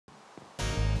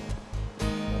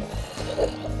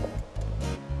I'm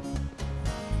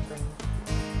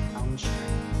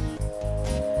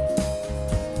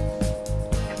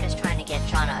just trying to get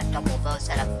Shauna a double bow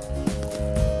set up.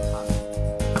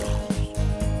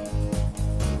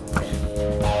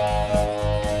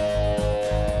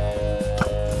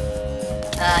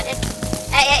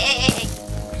 Hey!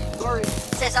 Sorry.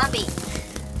 It's a zombie.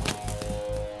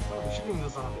 Oh, I'm shooting the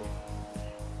zombie.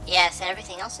 Yes, and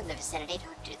everything else in the vicinity.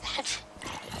 Don't do that.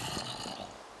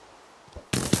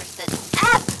 Where's the...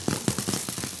 Ah!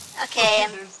 Okay,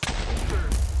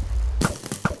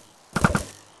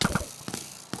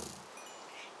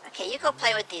 Okay, you go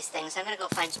play with these things. I'm gonna go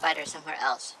find spiders somewhere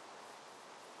else.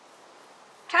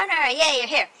 Turner, yay, you're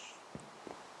here.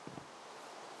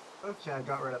 Okay, I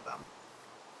got rid of them.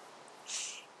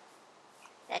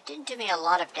 That didn't do me a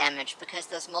lot of damage because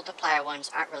those multiplier ones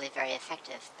aren't really very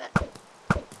effective, but...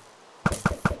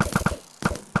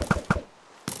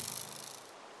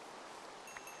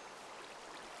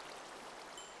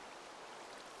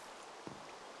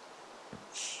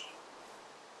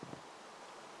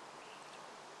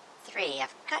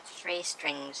 I've got 3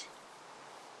 strings.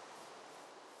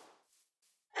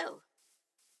 Oh.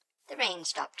 The rain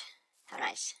stopped. How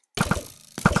nice.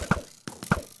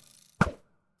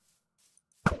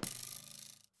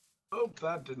 Oh,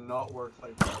 that did not work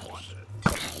like I wanted.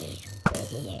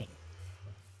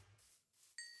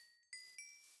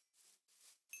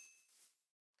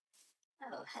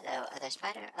 Oh, hello, other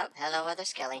spider. Oh, hello, other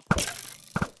skelly.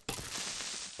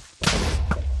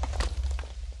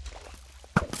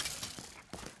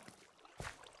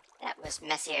 That was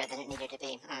messier than it needed to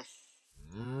be.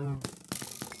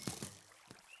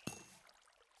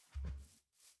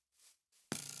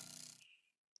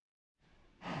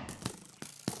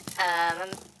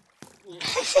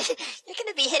 You're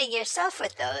gonna be hitting yourself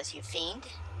with those, you fiend.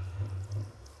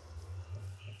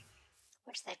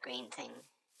 What's that green thing?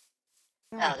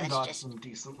 Oh, that's dodged just... them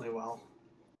decently well.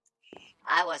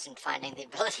 I wasn't finding the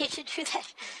ability to do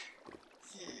that.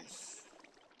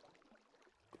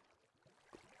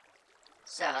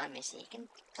 So, let me see. You can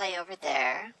play over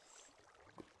there.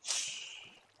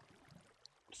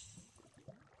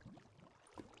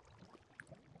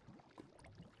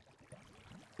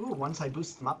 Ooh, once I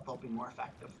boost them up, they'll be more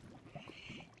effective.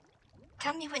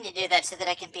 Tell me when you do that so that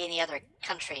I can be in the other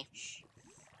country.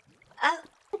 Oh,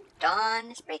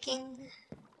 dawn is breaking.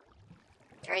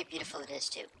 Very beautiful it is,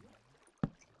 too.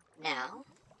 Now.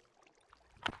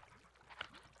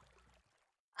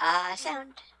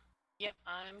 Sound. Yep,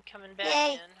 I'm coming back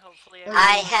Yay. in. Hopefully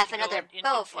I have another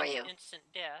bow for you. Instant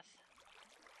death.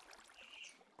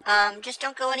 Just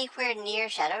don't go anywhere near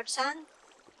Shadowed Sun.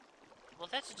 Well,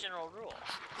 that's a general rule.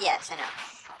 Yes, I know.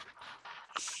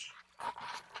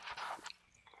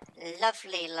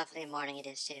 Lovely, lovely morning it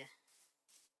is, too.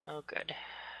 Oh, good.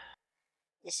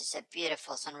 This is a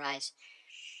beautiful sunrise.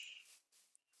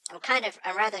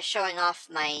 I'm rather showing off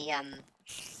my,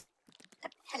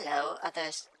 hello,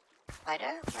 other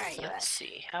spider? Where are you at? Let's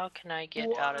see. How can I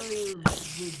get out of the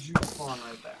juice spawn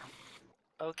right there?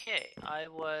 Okay, I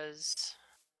was...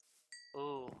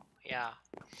 Ooh, yeah.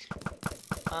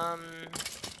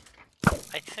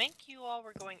 I think you all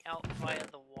were going out via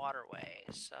the waterway,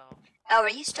 so... Oh, are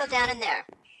you still down in there?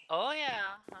 Oh,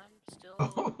 yeah. I'm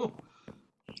still...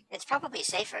 It's probably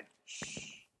safer.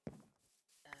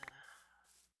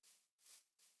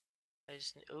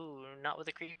 Ooh, not with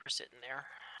a creeper sitting there.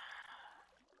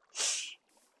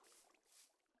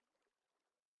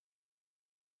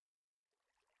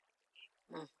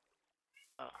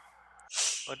 Oh.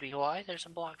 Would be why there's a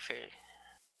blockfish.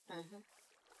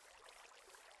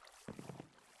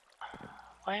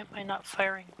 Why am I not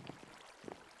firing?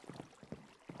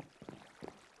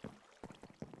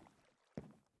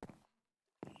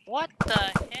 What the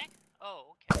heck?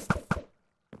 Oh, okay.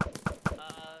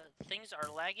 Things are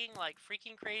lagging like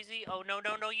freaking crazy. Oh, no,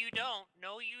 you don't.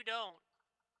 No, you don't.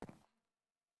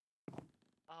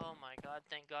 Oh my god,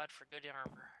 thank god for good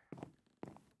armor.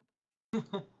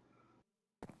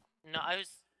 No,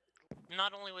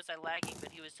 not only was I lagging,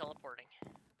 but he was teleporting.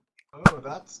 Oh,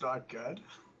 that's not good.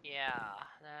 Yeah,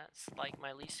 that's like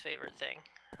my least favorite thing.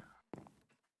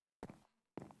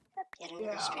 Get into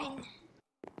the string.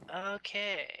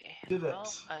 Okay. Did it.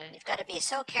 Well, You've got to be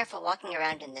so careful walking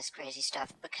around in this crazy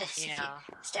stuff, because if you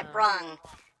step yeah. wrong,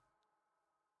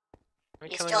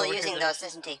 he's still using those,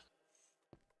 isn't he?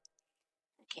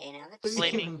 Okay, now let's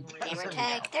see. Gamer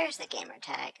tag. There's the gamer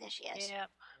tag. There she is. Yep.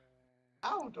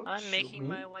 Ow, don't I'm shoot making me.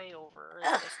 my way over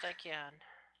as best I can.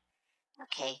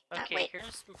 Okay. Okay, wait.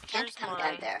 here's come my...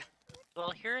 down there.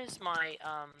 Well, here is my,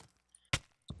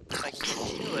 if I can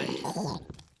get to it.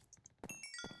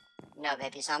 No,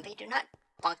 baby zombie, do not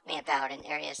bonk me about in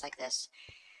areas like this.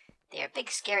 They are big,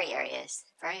 scary areas,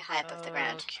 very high above the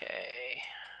ground. Okay.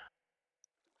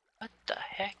 What the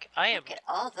heck? I am Look at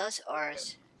all those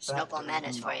ores. Snowball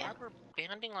Madness for you. rubber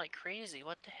banding like crazy.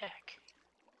 What the heck?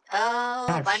 Oh,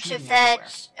 I'm a bunch shooting of that. everywhere.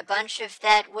 A bunch of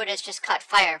that wood has just caught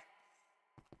fire.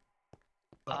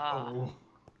 Uh-oh.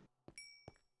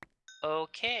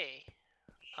 Okay.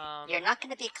 You're not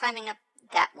going to be climbing up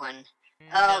that one. No.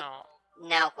 Oh,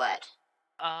 now what?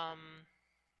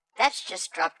 That's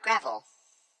just dropped gravel.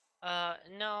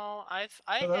 No, I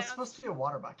Oh, that's have. supposed to be a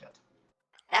water bucket.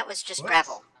 That was just Whoops.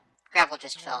 gravel. Gravel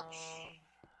just fell.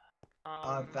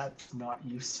 That's not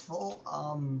useful.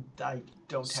 I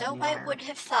don't have So any I iron. would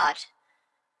have thought.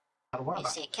 Not a water Let me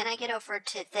see. bucket. Can I get over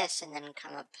to this and then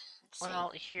come up? Let's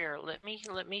Well, here, let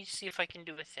me see if I can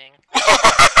do a thing.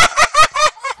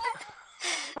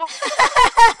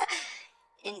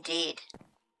 Indeed.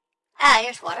 Ah,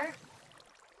 here's water.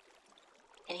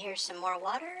 And here's some more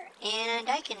water. And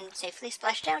I can safely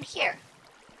splash down here.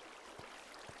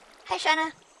 Hi,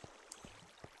 Shauna.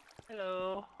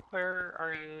 Hello, where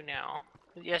are you now?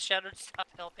 Yes, Shadow, stop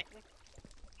helping.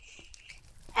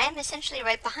 I am essentially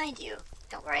right behind you.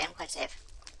 Don't worry, I'm quite safe.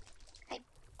 Hi.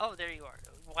 Oh, there you are.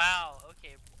 Wow,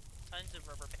 okay. Tons of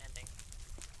rubber banding.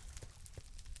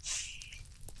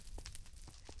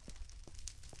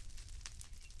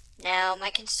 Now, my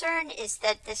concern is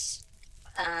that this,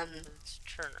 It's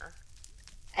Turner.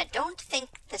 I don't think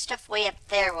the stuff way up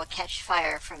there will catch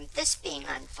fire from this being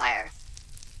on fire.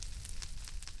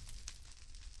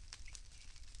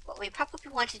 What we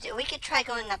probably want to do, we could try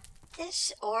going up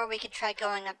this, or we could try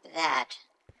going up that.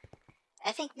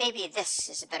 I think maybe this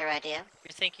is a better idea.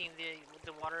 You're thinking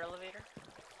the water elevator?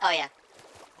 Oh yeah,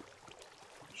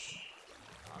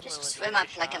 I'm just willing to swim give it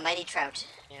up like a shot. mighty trout.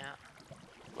 Yeah.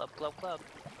 Glub, glub, glub.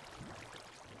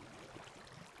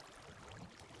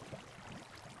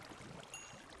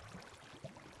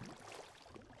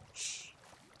 As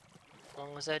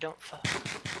long as I don't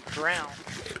drown.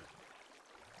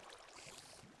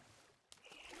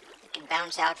 It can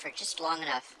bounce out for just long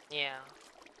enough. Yeah.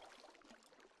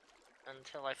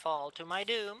 Until I fall to my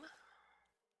doom.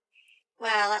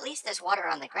 Well, at least there's water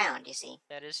on the ground, you see.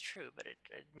 That is true, but it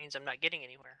means I'm not getting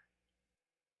anywhere.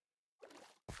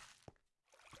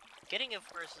 Getting, of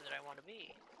course, is that I want to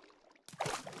be.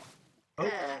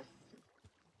 Oh.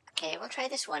 Okay, we'll try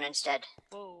this one instead.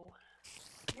 Whoa.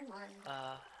 Come on.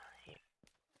 Here.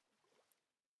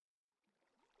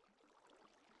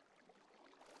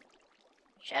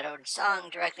 Shadowed song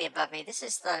directly above me. This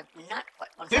is the not what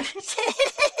one.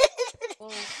 Whoa.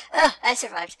 Oh, I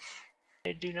survived.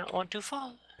 I do not want to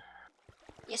fall.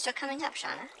 You're still coming up,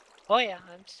 Shauna. Oh yeah,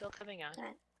 I'm still coming on.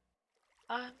 Right.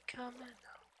 I'm coming.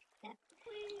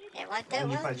 Yeah, what the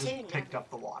Only if I one, just two, picked up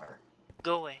the water.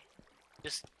 Go away.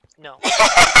 Just no.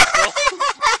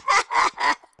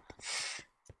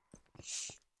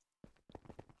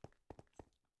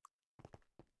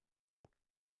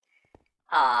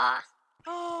 Aw,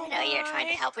 Oh, I know you're trying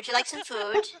to my. help. Would you like some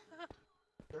food?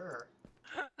 Sure.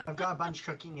 I've got a bunch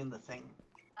cooking in the thing.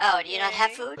 Oh, do you not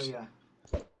have Yay. food? So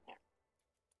yeah.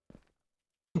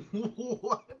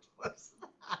 What was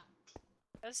that?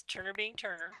 That's Turner being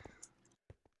Turner.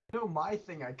 No, my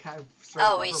thing. I kind of.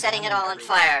 Oh, he's setting it all on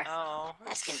fire. Oh.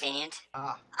 That's convenient.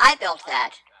 Ah. I built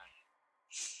that.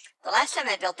 The last time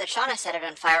I built it, Shauna set it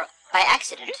on fire by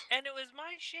accident. And it was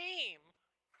my shame.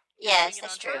 Yes, Doing it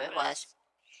that's on true, it purpose. was.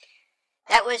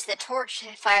 That was the torch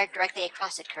fired directly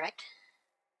across it, correct?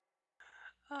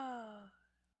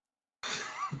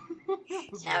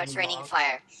 Now it's raining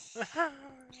fire.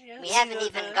 Yes, We haven't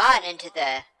even the- gone into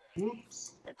the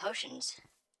Oops. potions.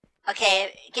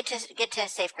 Okay, get to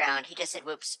safe ground. He just said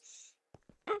whoops.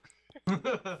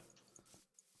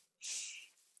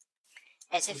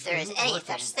 As if there is any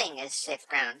such thing as safe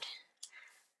ground.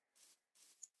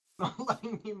 Not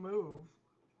letting me move.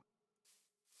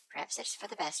 Perhaps it's for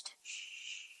the best.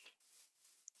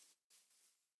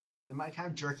 Am I kind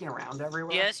of jerking around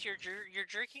everywhere? Yes, you're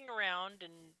jerking around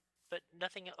but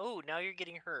nothing. Oh, now you're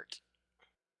getting hurt.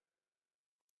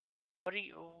 What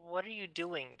are you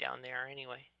doing down there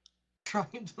anyway?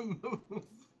 Trying to move.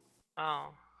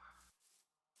 Oh.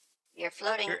 You're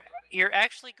floating. You're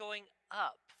actually going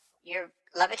up. You're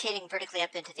levitating vertically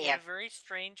up into the In air. a very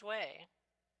strange way.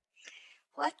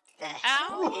 What the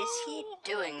hell is he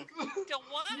doing? The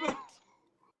what?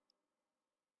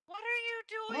 What are you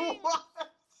doing? What?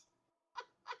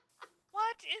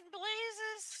 What in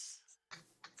blazes?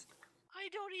 I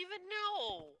don't even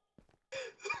know.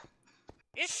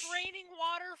 It's raining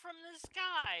water from the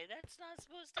sky. That's not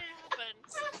supposed to happen.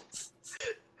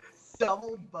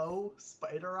 Double bow,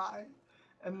 spider eye,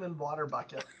 and then water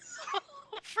buckets.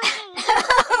 Oh For the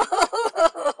love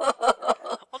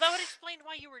Well, that would explain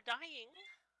why you were dying.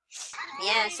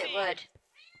 Yes, it Gravy. would.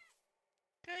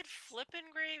 Good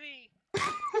flippin' gravy.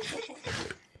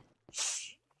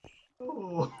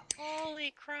 Oh.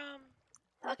 Holy crumb.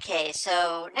 Okay,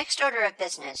 so next order of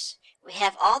business. We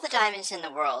have all the diamonds in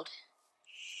the world.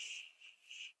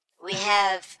 We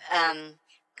have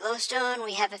glowstone,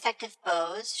 we have effective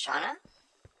bows. Shauna,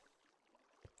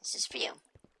 this is for you.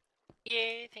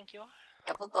 Yay, thank you.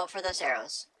 Double bow for those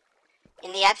arrows.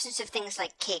 In the absence of things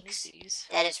like cakes, These.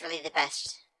 that is really the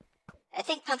best. I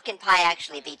think pumpkin pie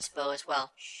actually beats bow as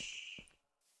well.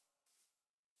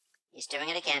 He's doing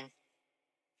it again.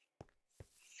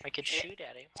 I could shoot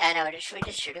at him. I know, should we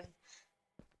just shoot him?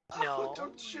 No. Oh,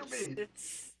 don't shoot me.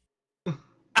 It's... Oh,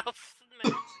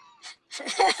 I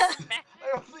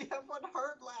only have one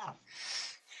heart left.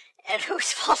 And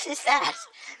whose fault is that?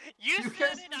 You You said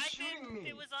guys it, were I shooting didn't. me.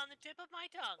 It was on the tip of my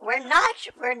tongue. We're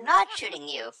not shooting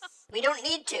you. We don't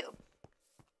need to.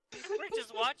 We're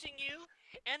just watching you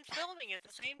and filming at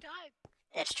the same time.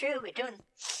 That's true, we're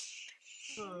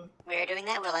doing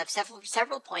that. We'll have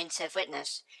several points of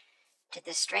witness to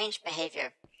this strange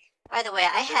behavior. By the way,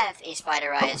 I have a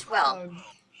spider eye as well.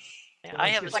 Yeah, I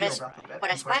have a What silver eye.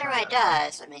 What a spider eye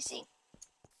does, let me see.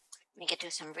 Let me get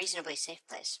to some reasonably safe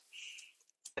place.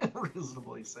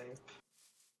 Reasonably safe.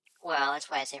 Well, that's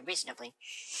why I say reasonably.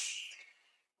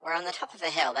 We're on the top of a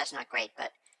hill, that's not great,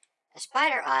 but a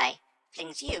spider eye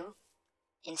flings you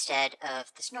instead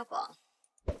of the snowball.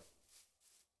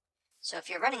 So if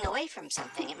you're running away from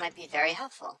something, it might be very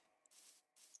helpful.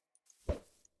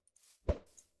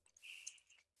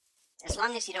 As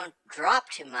long as you don't drop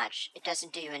too much, it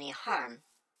doesn't do you any harm.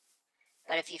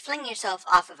 But if you fling yourself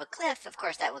off of a cliff, of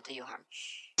course that will do you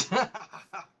harm.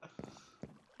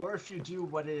 Or if you do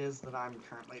what it is that I'm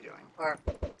currently doing. Or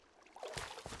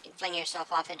you fling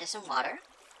yourself off into some water.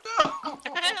 Oh,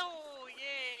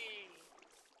 yay!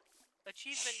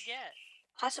 Achievement get.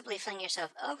 Possibly fling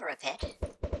yourself over a pit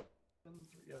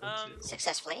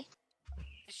successfully.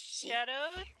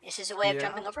 Shadowed? This is a way of Yeah.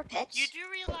 jumping over pits. You do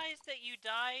realize that you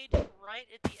died right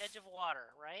at the edge of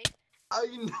water, right? I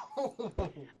know.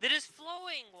 That is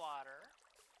flowing water.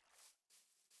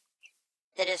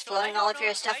 That is So I flowing don't all of know- your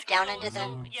I stuff don't down know, into the...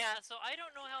 so, yeah, so I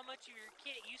don't know how much of your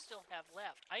kit you still have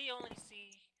left. I only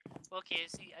see... Okay,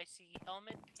 I see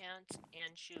helmet, pants,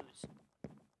 and shoes.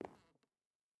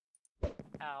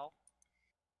 Ow.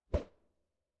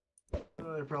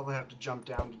 I probably have to jump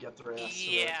down to get the rest of it.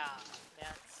 Yeah,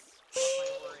 that's what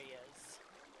my worry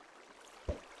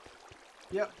is.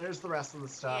 Yep, there's the rest of the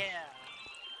stuff. Yeah.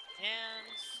 And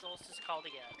Solstice called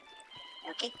again.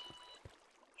 Okay.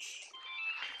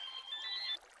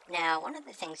 Now, one of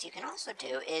the things you can also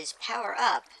do is power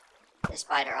up the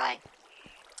spider eye.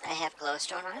 I have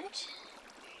glowstone on it.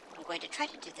 I'm going to try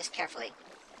to do this carefully.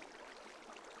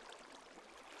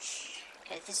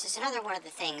 Okay, this is another one of the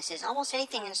things, is almost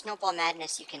anything in Snowball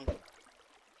Madness you can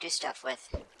do stuff with.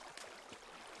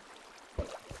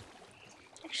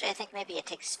 Actually, I think maybe it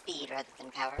takes speed rather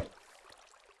than power.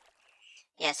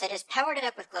 Yes, I just powered it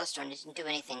up with glowstone, it didn't do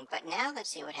anything, but now let's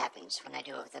see what happens when I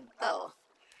do it with a bow.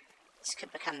 This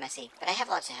could become messy, but I have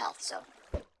lots of health, so...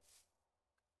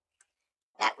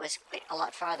 That was quite a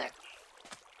lot farther.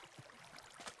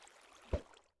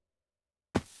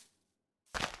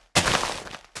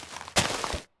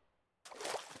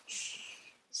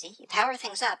 See, you power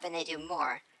things up and they do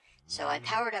more. So I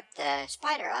powered up the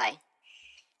spider eye.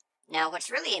 Now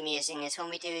what's really amusing is when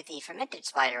we do the fermented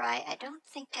spider eye, I don't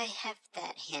think I have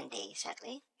that handy,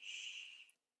 sadly.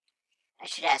 I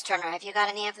should ask Turner, have you got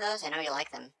any of those? I know you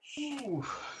like them. Ooh.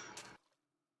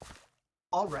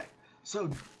 Alright, so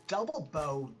double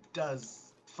bow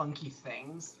does funky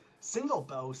things. Single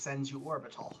bow sends you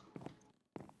orbital.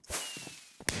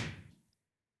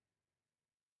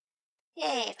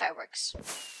 Yay, fireworks.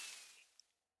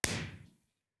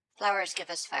 Flowers give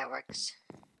us fireworks.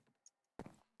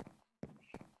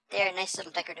 They're nice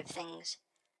little decorative things.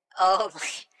 Oh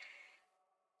my...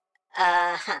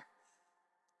 huh.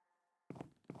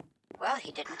 Well,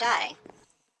 he didn't die.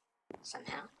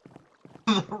 Somehow.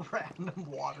 The random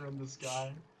water in the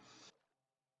sky.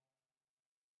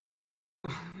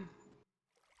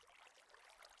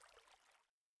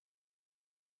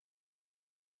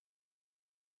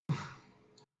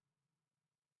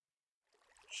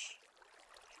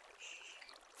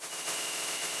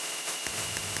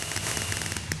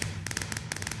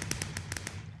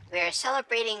 We're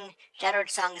celebrating Shadowed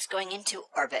Songs going into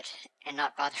orbit and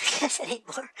not bothering us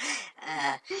anymore.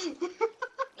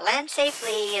 Land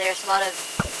safely. There's a lot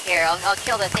of... Here, I'll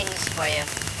kill the things for you.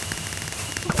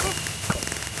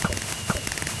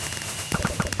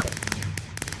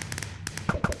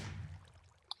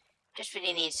 just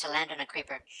really needs to land on a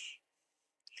creeper.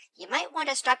 You might want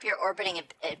to stop your orbiting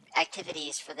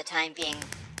activities for the time being.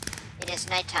 It is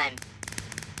nighttime.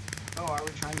 Oh, are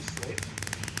we trying to sleep?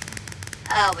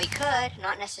 Oh, we could.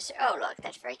 Not necessarily. Oh, look,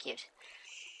 that's very cute.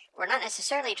 We're not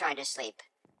necessarily trying to sleep.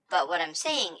 But what I'm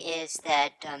saying is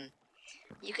that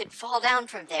you could fall down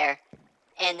from there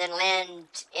and then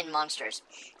land in monsters.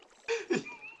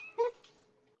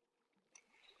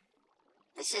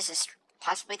 This is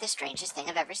possibly the strangest thing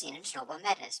I've ever seen in Snowball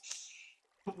Madness.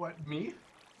 What, me?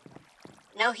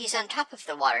 No, he's on top of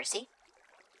the water, see?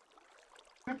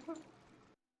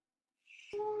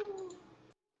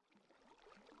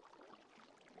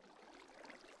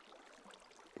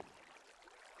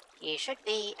 He should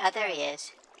be. Oh, there he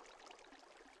is.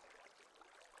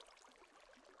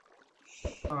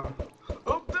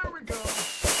 Oh, there we go!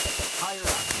 Higher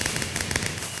up.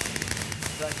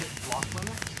 Did I hit block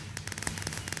limit?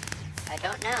 I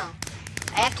don't know.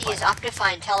 I have to use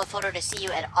Optifine Telephoto to see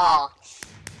you at all.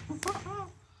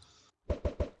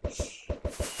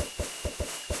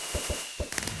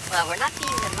 Well, we're not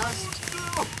being the most... No!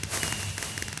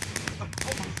 I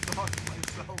almost knocked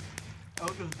myself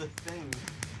out of the thing.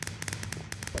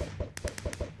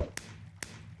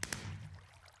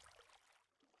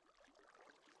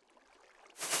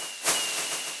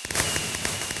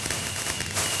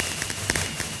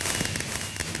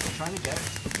 Trying to get it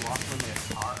to the block limit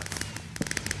is hard.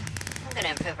 I'm gonna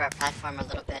improve our platform a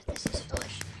little bit. This is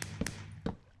foolish.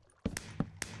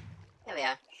 There we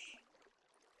are.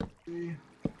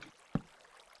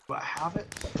 Do I have it?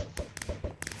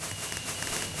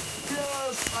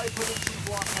 Yes! I put it to the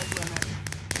block height limit.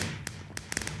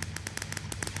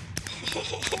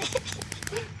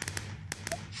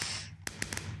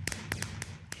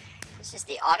 This is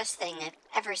the oddest thing I've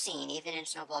ever seen, even in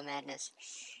Snowball Madness.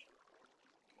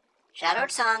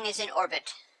 Shadowed Song is in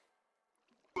orbit.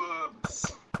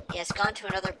 Whoops. He has gone to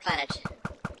another planet.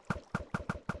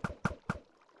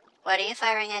 What are you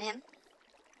firing at him?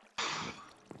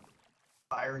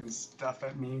 Firing stuff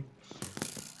at me.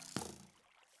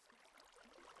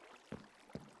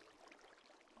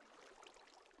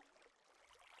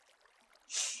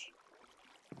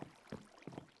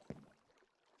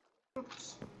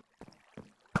 Oops.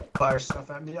 Fire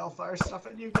stuff at me, I'll fire stuff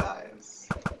at you guys.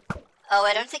 Oh,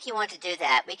 I don't think you want to do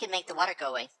that. We can make the water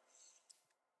go away.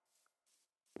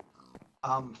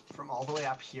 From all the way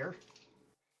up here?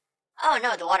 Oh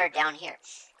no, the water down here.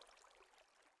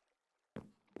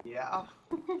 Yeah.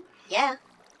 Yeah.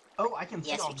 Oh, I can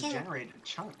see Yes, all we the can. generated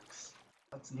chunks.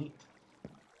 That's neat.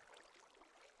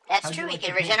 That's How'd you true, we like can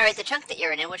your regenerate paints? the chunk that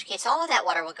you're in which case all of that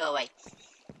water will go away.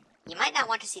 You might not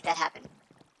want to see that happen.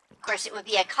 Of course, it would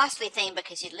be a costly thing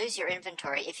because you'd lose your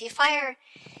inventory. If you fire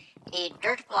a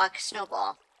dirt block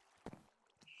snowball,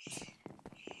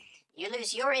 you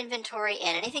lose your inventory,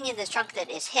 and anything in this chunk that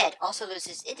is hit also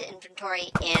loses its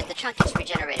inventory, and the chunk is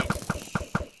regenerated.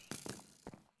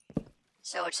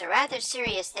 So it's a rather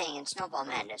serious thing in Snowball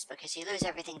Madness because you lose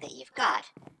everything that you've got,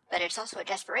 but it's also a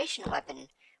desperation weapon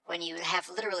when you have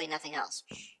literally nothing else.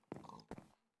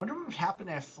 Wonder what would happen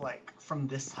if, like, from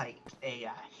this height, a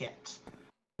hit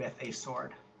with a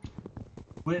sword.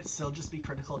 Would it still just be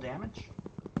critical damage?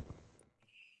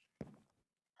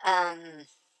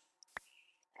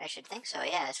 I should think so,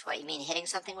 yes. What, you mean hitting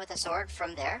something with a sword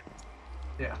from there?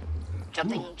 Yeah.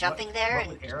 Jumping What there and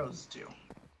would arrows do?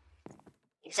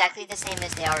 exactly the same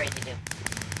as they already do.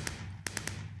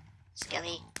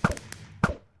 Skelly.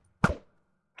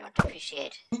 Don't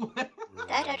appreciate. That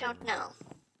I don't know.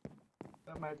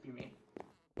 That might be me.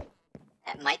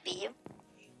 That might be you.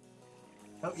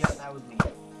 Oh, yeah, that was me.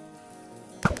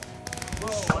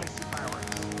 Whoa, I see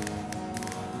fireworks.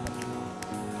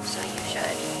 So you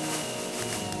should.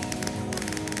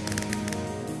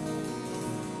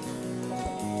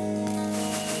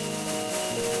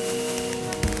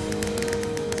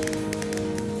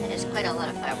 That is quite a lot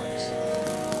of fireworks.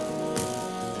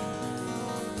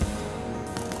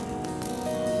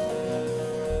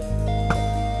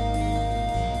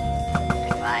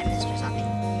 Goodbye, Mr. Zombie.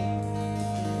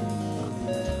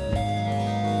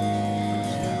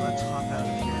 Yeah, let's hop out of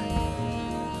here.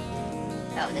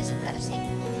 Oh, this is better see.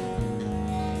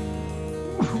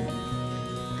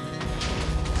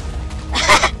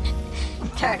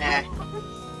 Turner.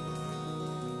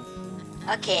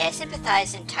 Okay, I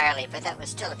sympathize entirely, but that was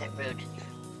still a bit rude.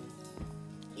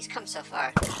 He's come so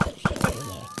far.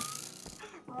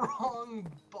 Wrong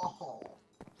ball.